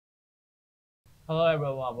Hello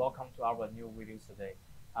everyone, welcome to our new video today.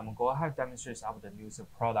 I'm going to go ahead and demonstrate some of the new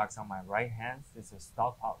products on my right hand. This is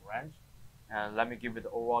stock wrench, and let me give you the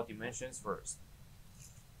overall dimensions first.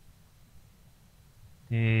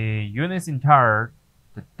 The unit's entire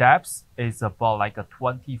the depth is about like a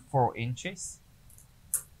 24 inches,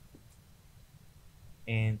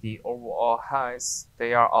 and the overall heights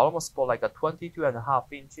they are almost about like a 22.5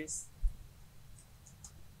 inches,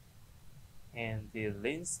 and the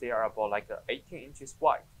lengths they are about like a 18 inches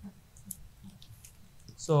wide.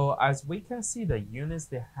 So as we can see, the units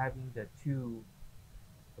they're having the two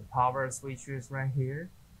power switches right here,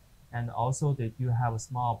 and also they do have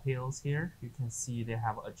small pills here. You can see they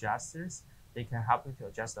have adjusters. They can help you to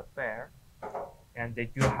adjust the fare, and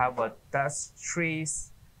they do have a dust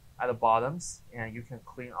trace at the bottoms, and you can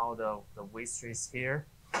clean all the waste trace here.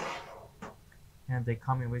 And they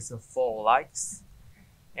come in with the 4 lights,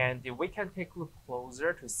 and we can take a look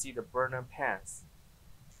closer to see the burner pans.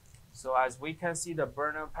 So as we can see the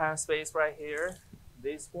burner pan space right here,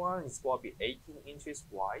 this one is going to be 18 inches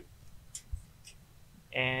wide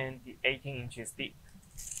and 18 inches deep.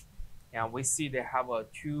 And we see they have a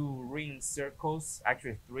 2 ring circles,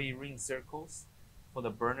 actually 3 ring circles for the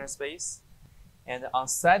burner space. And on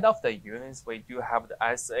side of the units, we do have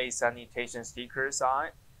the SA sanitation stickers on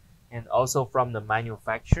it, and also from the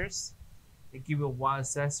manufacturers. They give you 1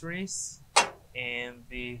 accessories and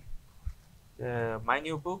the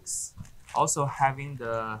manual books, also having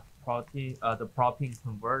the propane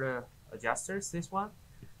converter adjusters. This one,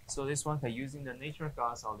 so this one can using the natural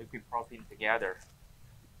gas or liquid propane together.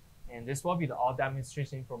 And this will be the all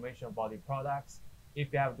demonstration information about the products.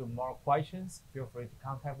 If you have more questions, feel free to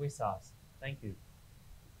contact with us. Thank you.